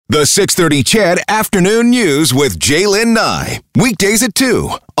The 6:30 Chad Afternoon News with Jaylen Nye. Weekdays at 2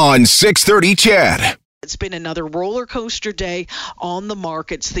 on 6:30 Chad. It's been another roller coaster day on the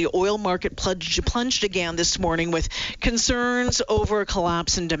markets. The oil market plunged again this morning with concerns over a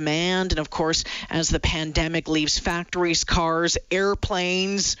collapse in demand. And of course, as the pandemic leaves factories, cars,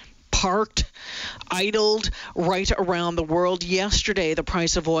 airplanes parked, idled right around the world. Yesterday, the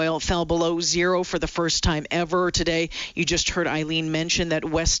price of oil fell below zero for the first time ever. Today, you just heard Eileen mention that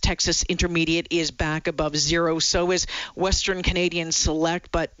West Texas Intermediate is back above zero. So is Western Canadian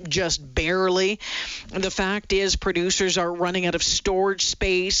Select, but just barely. The fact is, producers are running out of storage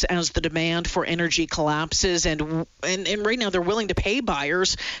space as the demand for energy collapses. And right now, they're willing to pay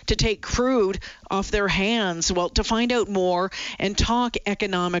buyers to take crude off their hands. Well, to find out more and talk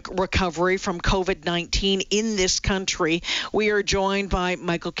economic recovery from COVID-19 in this country, we are joined by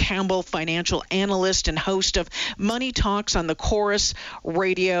Michael Campbell, financial analyst and host of MoneyTalks on the Corus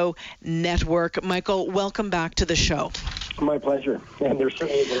radio network. Michael, welcome back to the show. My pleasure. And there's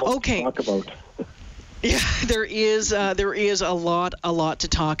certainly a lot to talk about. Yeah, there is a lot to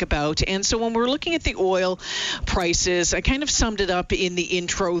talk about. And so when we're looking at the oil prices, I kind of summed it up in the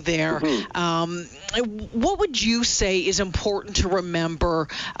intro there. What would you say is important to remember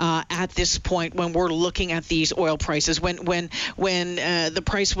at this point when we're looking at these oil prices? When the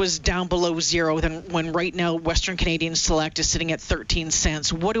price was down below zero, then when right now Western Canadian Select is sitting at 13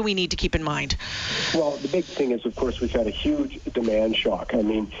 cents, what do we need to keep in mind? Well, the big thing is, of course, we've had a huge demand shock. I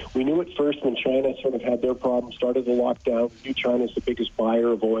mean, we knew it first when China sort of had their problems, started the lockdown. We knew China's the biggest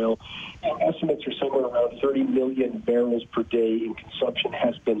buyer of oil. Estimates are somewhere around 30 million barrels per day in consumption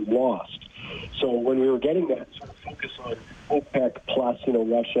has been lost. So when we were getting that sort of focus on OPEC plus,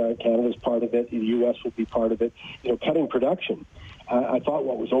 Russia, Canada's part of it, the U.S. will be part of it, cutting production, I thought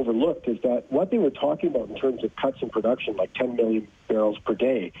what was overlooked is that what they were talking about in terms of cuts in production, like 10 million barrels per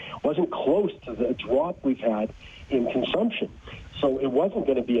day, wasn't close to the drop we've had in consumption. So it wasn't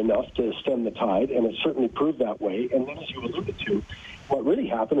going to be enough to stem the tide, and it certainly proved that way. And then, as you alluded to, what really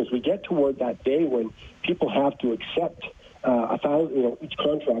happened is we get toward that day when people have to accept each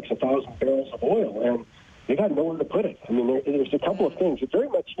contract's 1,000 barrels of oil, and they got nowhere to put it. I mean, there's a couple of things. It's very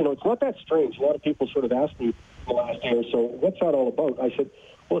much, it's not that strange. A lot of people sort of asked me the last year or so, what's that all about? I said,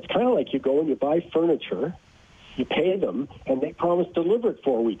 well, it's kind of like you go and you buy furniture, you pay them, and they promise to deliver it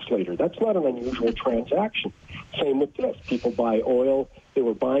 4 weeks later. That's not an unusual transaction. Same with this. People buy oil. They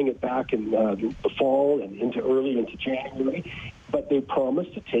were buying it back in the fall and early into January, but they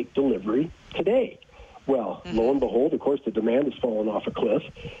promised to take delivery today. Well, lo and behold, of course, the demand has fallen off a cliff.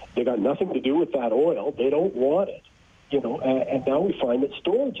 They got nothing to do with that oil. They don't want it, and now we find that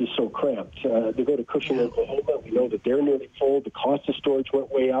storage is so cramped. They go to Cushing, Oklahoma. We know that they're nearly full. The cost of storage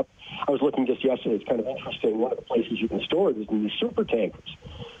went way up. I was looking just yesterday. It's kind of interesting. One of the places you can store it is in these super tankers.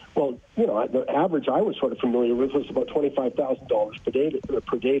 Well, the average I was sort of familiar with was about $25,000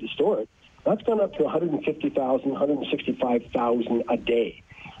 per day to store it. That's gone up to $150,000, $165,000 a day.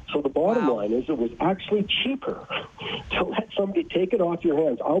 So the bottom line is it was actually cheaper to let somebody take it off your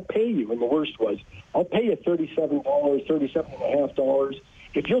hands. I'll pay you, and the worst was, I'll pay you $37, $37.50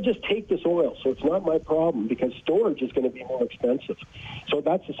 if you'll just take this oil. So it's not my problem because storage is going to be more expensive. So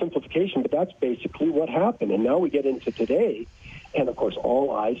that's the simplification, but that's basically what happened. And now we get into today, and of course,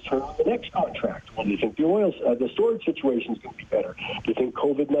 all eyes turn on the next contract. Well, do you think the storage situation is going to be better? Do you think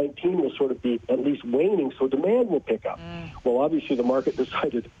COVID-19 will sort of be at least waning so demand will pick up? Well, obviously, the market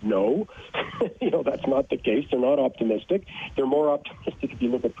decided no. That's not the case. They're not optimistic. They're more optimistic if you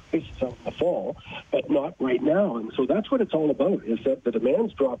look at prices out in the fall, but not right now. And so that's what it's all about, is that the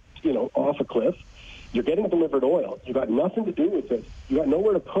demand's dropped, off a cliff. You're getting delivered oil. You got nothing to do with it. You got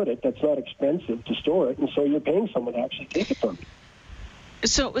nowhere to put it that's not expensive to store it, and so you're paying someone to actually take it from you.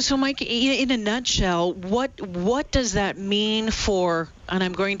 So, Mike, in a nutshell, what does that mean for? And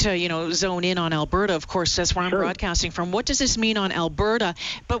I'm going to, zone in on Alberta. Of course, that's where I'm broadcasting from. What does this mean on Alberta?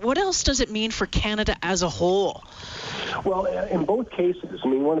 But what else does it mean for Canada as a whole? Well, in both cases, I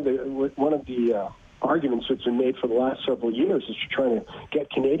mean, one of the arguments that's been made for the last several years is trying to get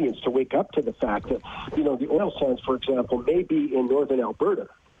Canadians to wake up to the fact that, the oil sands, for example, may be in northern Alberta,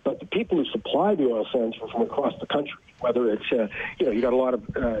 but the people who supply the oil sands are from across the country. Whether it's, you got a lot of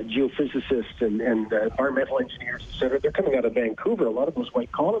geophysicists and environmental engineers, et cetera. They're coming out of Vancouver, a lot of those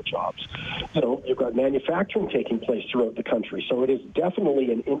white-collar jobs. You've got manufacturing taking place throughout the country. So it is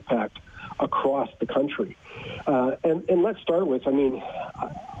definitely an impact across the country. And let's start with,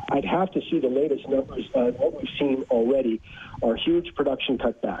 I'd have to see the latest numbers. What we've seen already are huge production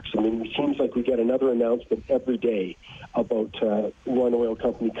cutbacks. I mean, it seems like we get another announcement every day about one oil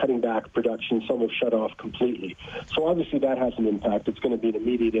company cutting back production. Some have shut off completely. So obviously that has an impact. It's going to be an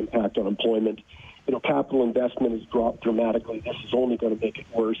immediate impact on employment. Capital investment has dropped dramatically. This is only going to make it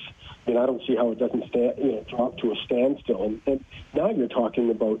worse. I don't see how it doesn't drop to a standstill. And now you're talking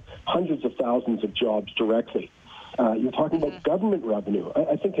about hundreds of thousands of jobs directly. You're talking about government revenue.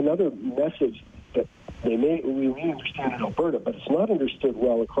 I think another message that we understand in Alberta, but it's not understood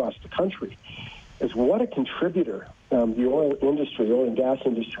well across the country, is what a contributor the oil and gas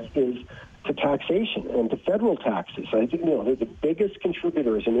industry is to taxation and to federal taxes. I think they're the biggest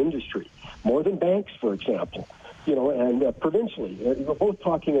contributor as an industry, more than banks, for example. And provincially, we're both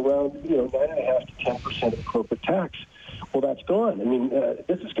talking around 9.5% to 10% of corporate tax. Well, that's gone. I mean,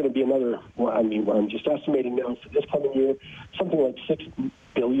 this is going to be another. I'm just estimating now for this coming year, something like $6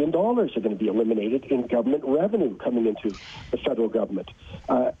 billion are going to be eliminated in government revenue coming into the federal government.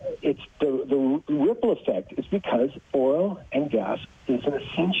 It's the ripple effect is because oil and gas is an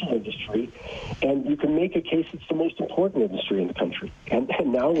essential industry, and you can make a case it's the most important industry in the country. And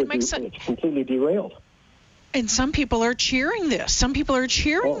now it's completely derailed. And some people are cheering this. Some people are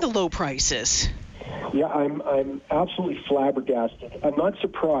cheering the low prices. Yeah, I'm absolutely flabbergasted. I'm not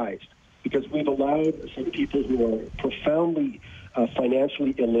surprised because we've allowed some people who are profoundly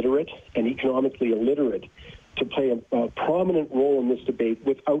financially illiterate and economically illiterate to play a prominent role in this debate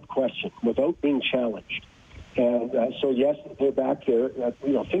without question, without being challenged. And so, yes, they're back there.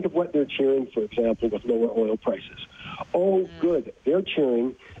 Think of what they're cheering, for example, with lower oil prices. Oh, good. They're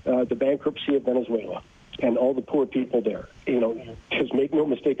cheering the bankruptcy of Venezuela and all the poor people there. Because make no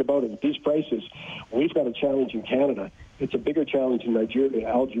mistake about it, with these prices, we've got a challenge in Canada. It's a bigger challenge in Nigeria,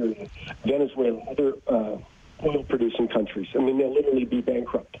 Algeria, Venezuela, other oil-producing countries. I mean, they'll literally be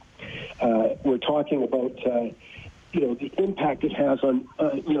bankrupt. We're talking about, the impact it has on,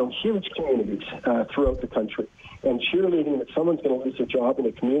 huge communities throughout the country. And cheerleading that someone's going to lose their job and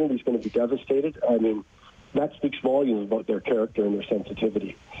the community is going to be devastated, I mean, that speaks volumes about their character and their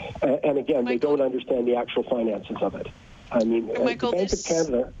sensitivity. And again, they don't understand the actual finances of it. I mean, the Bank of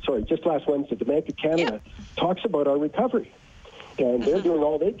Canada, just last Wednesday, the Bank of Canada talks about our recovery. And they're doing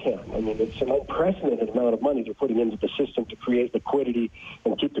all they can. I mean, it's an unprecedented amount of money they're putting into the system to create liquidity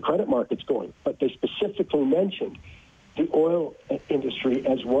and keep the credit markets going. But they specifically mentioned the oil industry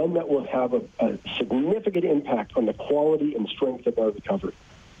as one that will have a significant impact on the quality and strength of our recovery.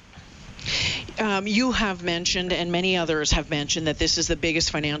 You have mentioned, and many others have mentioned, that this is the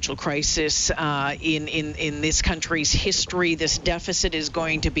biggest financial crisis in this country's history. This deficit is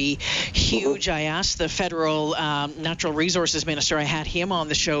going to be huge. I asked the federal natural resources minister, I had him on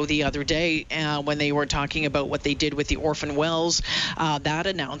the show the other day when they were talking about what they did with the orphan wells, that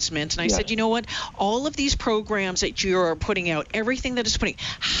announcement. And I said, you know what, all of these programs that you're putting out, everything that is putting,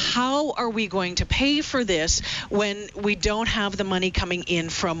 how are we going to pay for this when we don't have the money coming in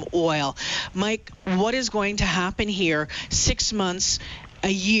from oil? Mike, what is going to happen here 6 months, a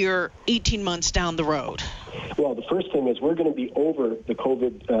year, 18 months down the road? Well, the first thing is we're going to be over the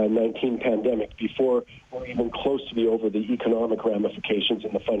COVID-19 pandemic before we're even close to be over the economic ramifications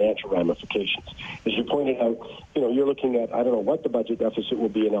and the financial ramifications. As you pointed out, you're looking at, I don't know what the budget deficit will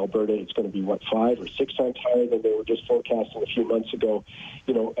be in Alberta. It's going to be, 5 or 6 times higher than they were just forecasting a few months ago.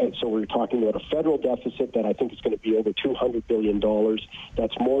 And so we're talking about a federal deficit that I think is going to be over $200 billion.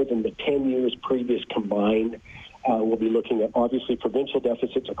 That's more than the 10 years previous combined. We'll be looking at, obviously, provincial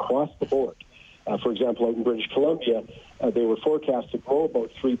deficits across the board. For example, out in British Columbia, they were forecast to grow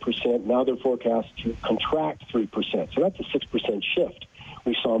about 3%. Now they're forecast to contract 3%. So that's a 6% shift.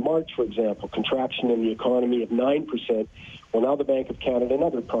 We saw March, for example, contraction in the economy of 9%. Well, now the Bank of Canada and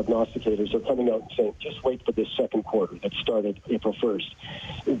other prognosticators are coming out and saying, just wait for this second quarter that started April 1st.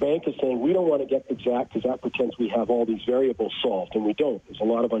 The bank is saying, we don't want to get exact because that pretends we have all these variables solved, and we don't. There's a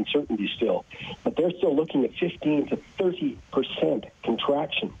lot of uncertainty still. But they're still looking at 15 to 30%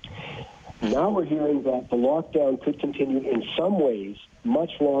 contraction. Now we're hearing that the lockdown could continue in some ways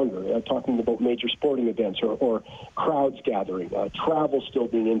much longer, talking about major sporting events or crowds gathering, travel still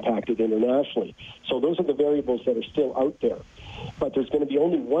being impacted internationally. So those are the variables that are still out there. But there's going to be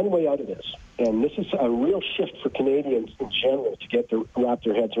only one way out of this, and this is a real shift for Canadians in general to wrap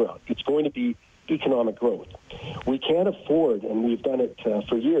their heads around. It's going to be economic growth. We can't afford, and we've done it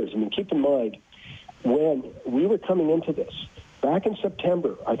for years. I mean, keep in mind, when we were coming into this, back in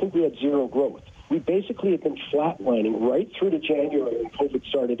September, I think we had zero growth. We basically had been flatlining right through to January when COVID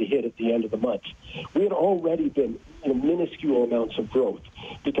started to hit at the end of the month. We had already been minuscule amounts of growth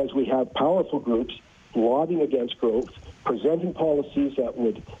because we have powerful groups lobbying against growth, presenting policies that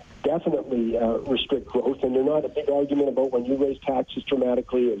would definitely restrict growth, and they're not a big argument about when you raise taxes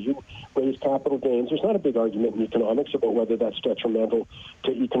dramatically or you raise capital gains. There's not a big argument in economics about whether that's detrimental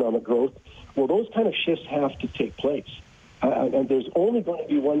to economic growth. Well, those kind of shifts have to take place. And there's only going to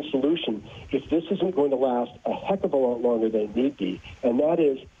be one solution if this isn't going to last a heck of a lot longer than it need be, and that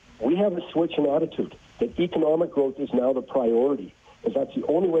is we have a switch in attitude that economic growth is now the priority, because that's the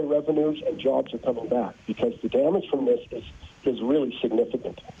only way revenues and jobs are coming back, because the damage from this is really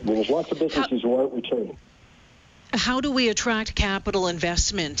significant. I mean, there's lots of businesses who aren't returning. How do we attract capital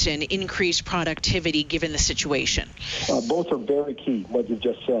investment and increase productivity given the situation? Both are very key, what you've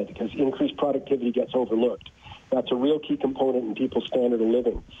just said, because increased productivity gets overlooked. That's a real key component in people's standard of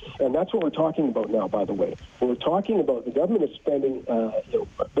living. And that's what we're talking about now, by the way. We're talking about the government is spending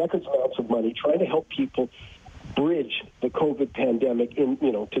record amounts of money trying to help people bridge the COVID pandemic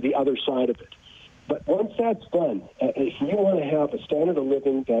to the other side of it. But once that's done, if you want to have a standard of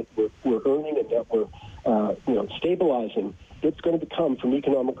living that we're earning and that we're stabilizing, it's going to come from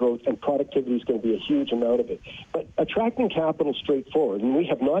economic growth, and productivity is going to be a huge amount of it. But attracting capital straightforward, and we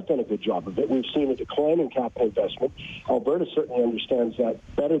have not done a good job of it. We've seen a decline in capital investment. Alberta certainly understands that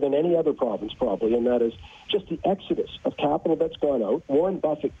better than any other province, probably, and that is just the exodus of capital that's gone out. Warren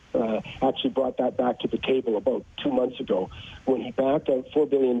Buffett actually brought that back to the table about 2 months ago when he backed out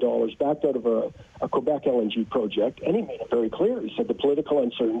 $4 billion, backed out of a Quebec LNG project, and he made it very clear. He said the political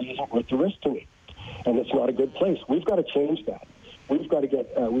uncertainty isn't worth the risk to me. And it's not a good place. We've got to change that. We've got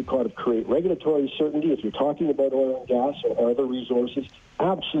to create regulatory certainty. If you're talking about oil and gas or other resources,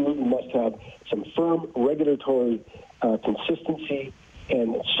 absolutely must have some firm regulatory consistency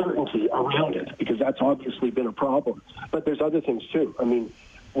and certainty around it, because that's obviously been a problem. But there's other things too. I mean,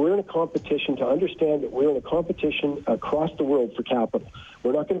 we're in a competition to understand that we're in a competition across the world for capital.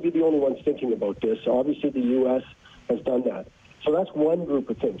 We're not going to be the only ones thinking about this. Obviously, the U.S. has done that. So that's one group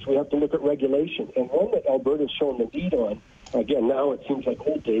of things. We have to look at regulation. And one that Alberta's shown the lead on, again, now it seems like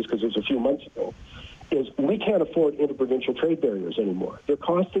old days because it was a few months ago, is we can't afford interprovincial trade barriers anymore. They're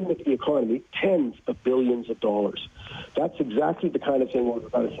costing the economy tens of billions of dollars. That's exactly the kind of thing we're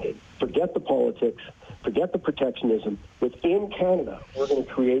going to say. Forget the politics. Forget the protectionism. Within Canada, we're going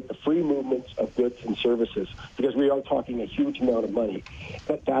to create the free movements of goods and services, because we are talking a huge amount of money.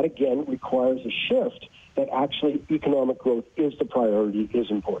 But that, again, requires a shift that actually economic growth is the priority,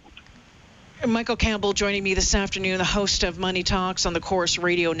 is important. Michael Campbell joining me this afternoon, the host of Money Talks on the Corus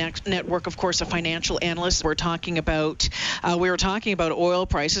Radio Network, of course, a financial analyst. We were talking about oil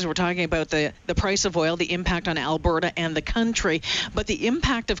prices. We're talking about the price of oil, the impact on Alberta and the country, but the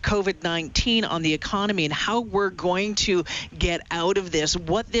impact of COVID-19 on the economy and how we're going to get out of this,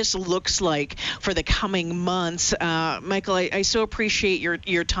 what this looks like for the coming months. Michael, I so appreciate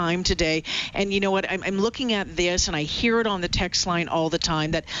your time today. And you know what? I'm looking at this, and I hear it on the text line all the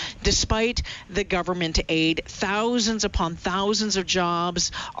time, that despite the government aid, thousands upon thousands of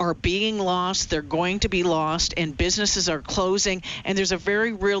jobs are being lost. They're going to be lost, and businesses are closing. And there's a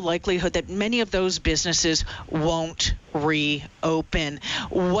very real likelihood that many of those businesses won't reopen.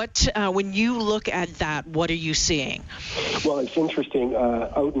 When you look at that, what are you seeing? Well, it's interesting.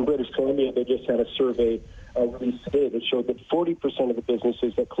 Out in British Columbia, they just had a survey released today that showed that 40% of the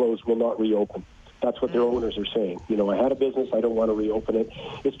businesses that close will not reopen. That's what their owners are saying. You know, I had a business, I don't want to reopen it.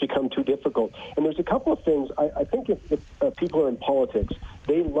 It's become too difficult. And there's a couple of things. I think if people are in politics,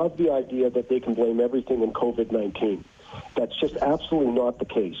 they love the idea that they can blame everything in COVID-19. That's just absolutely not the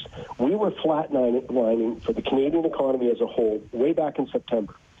case. We were flatlining for the Canadian economy as a whole way back in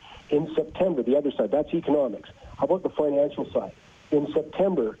September. In September, the other side, that's economics. How about the financial side? In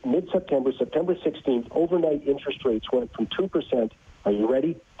September, mid-September, September 16th, overnight interest rates went from 2%, are you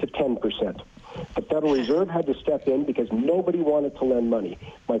ready, to 10%. The Federal Reserve had to step in because nobody wanted to lend money.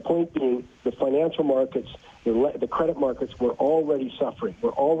 My point being, the financial markets, the credit markets were already suffering.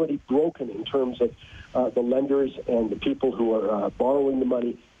 We're already broken in terms of the lenders and the people who are borrowing the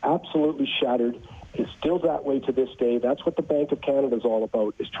money, absolutely shattered. It's still that way to this day. That's what the Bank of Canada is all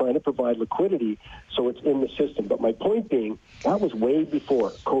about, is trying to provide liquidity so it's in the system. But my point being, that was way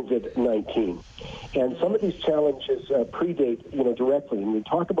before COVID-19. And some of these challenges predate, directly. And we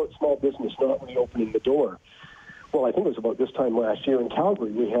talk about small business not reopening the door. Well, I think it was about this time last year in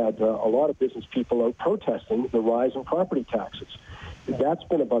Calgary, we had a lot of business people out protesting the rise in property taxes. That's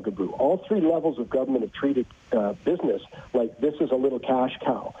been a bugaboo. All three levels of government have treated business like this is a little cash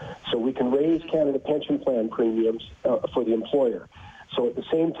cow. So we can raise Canada pension plan premiums for the employer. So at the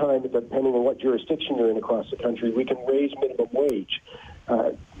same time, depending on what jurisdiction you're in across the country, we can raise minimum wage.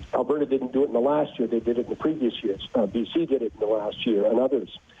 Alberta didn't do it in the last year. They did it in the previous years. BC did it in the last year, and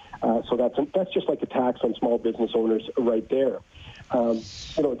others. So that's just like a tax on small business owners right there.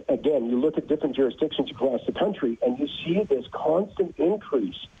 Again, you look at different jurisdictions across the country, and you see this constant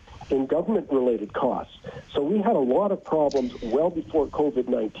increase in government-related costs. So we had a lot of problems well before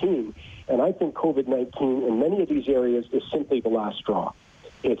COVID-19, and I think COVID-19 in many of these areas is simply the last straw.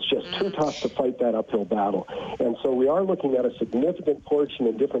 It's just too tough to fight that uphill battle. And so we are looking at a significant portion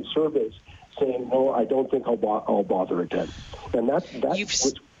in different surveys saying, no, I don't think I'll bother again. And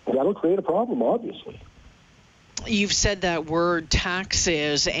that'll create a problem, obviously. You've said that word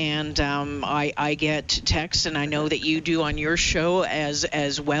taxes, and I get texts, and I know that you do on your show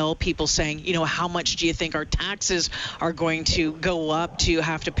as well, people saying, how much do you think our taxes are going to go up to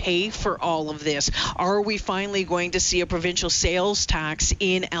have to pay for all of this? Are we finally going to see a provincial sales tax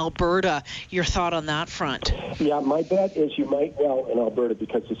in Alberta? Your thought on that front? Yeah, my bet is you might well in Alberta,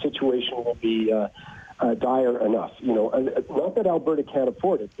 because the situation will be dire enough. Not that Alberta can't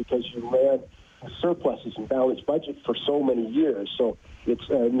afford it, because you ran surpluses and balanced budget for so many years. So it's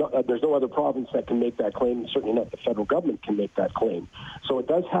there's no other province that can make that claim, and certainly not the federal government can make that claim. So it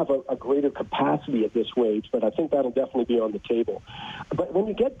does have a greater capacity at this wage, but I think that'll definitely be on the table. But when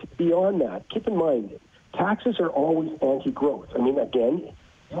you get beyond that, keep in mind, taxes are always anti-growth. I mean, again,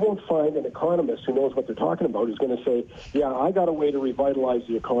 you won't find an economist who knows what they're talking about who's going to say, yeah, I got a way to revitalize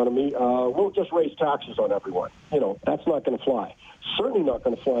the economy. We'll just raise taxes on everyone. That's not going to fly. Certainly not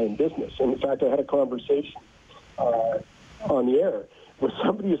going to fly in business. And in fact, I had a conversation on the air with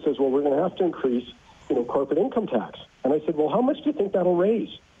somebody who says, well, we're going to have to increase, corporate income tax. And I said, well, how much do you think that'll raise?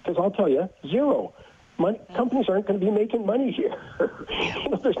 Because I'll tell you, zero. Companies aren't going to be making money here.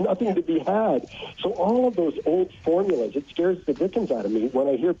 There's nothing to be had. So all of those old formulas, it scares the dickens out of me when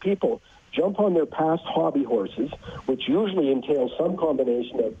I hear people jump on their past hobby horses, which usually entails some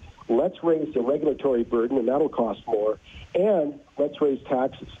combination of let's raise the regulatory burden, and that'll cost more, and let's raise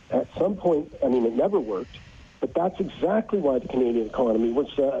taxes. At some point, it never worked, but that's exactly why the Canadian economy was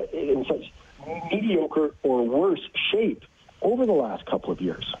in such mediocre or worse shape over the last couple of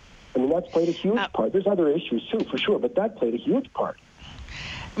years. That's played a huge part. There's other issues too, for sure, but that played a huge part.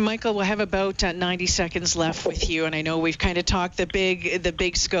 Michael, we'll have about 90 seconds left with you, and I know we've kind of talked the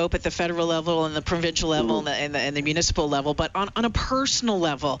big scope at the federal level and the provincial level and the municipal level, but on a personal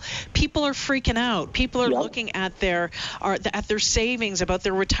level, people are freaking out. People are looking at their savings, about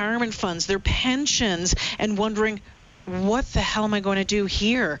their retirement funds, their pensions, and wondering, what the hell am I going to do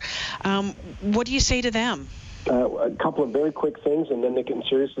here? What do you say to them? A couple of very quick things, and then they can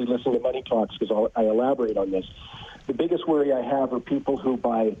seriously listen to Money Talks, because I elaborate on this. The biggest worry I have are people who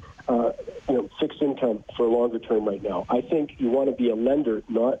buy fixed income for a longer term right now. I think you want to be a lender,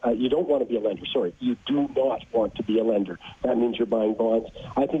 you don't want to be a lender, sorry. You do not want to be a lender. That means you're buying bonds.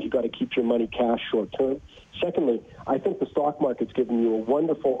 I think you've got to keep your money cash short term. Secondly, I think the stock market's given you a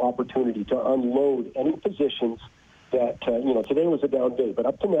wonderful opportunity to unload any positions that, today was a down day, but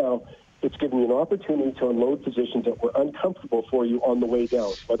up to now, it's given you an opportunity to unload positions that were uncomfortable for you on the way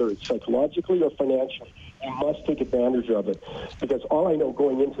down, whether it's psychologically or financially. You must take advantage of it. Because all I know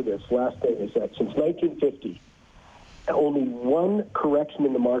going into this last thing is that since 1950, only one correction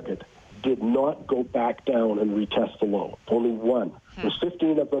in the market did not go back down and retest the low. Only one. There's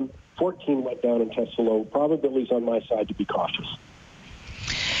 15 of them. 14 went down and tested the low. Probability's on my side to be cautious.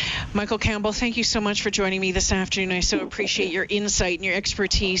 Michael Campbell, thank you so much for joining me this afternoon. I so appreciate your insight and your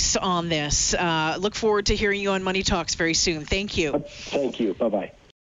expertise on this. Look forward to hearing you on Money Talks very soon. Thank you. Thank you. Bye-bye.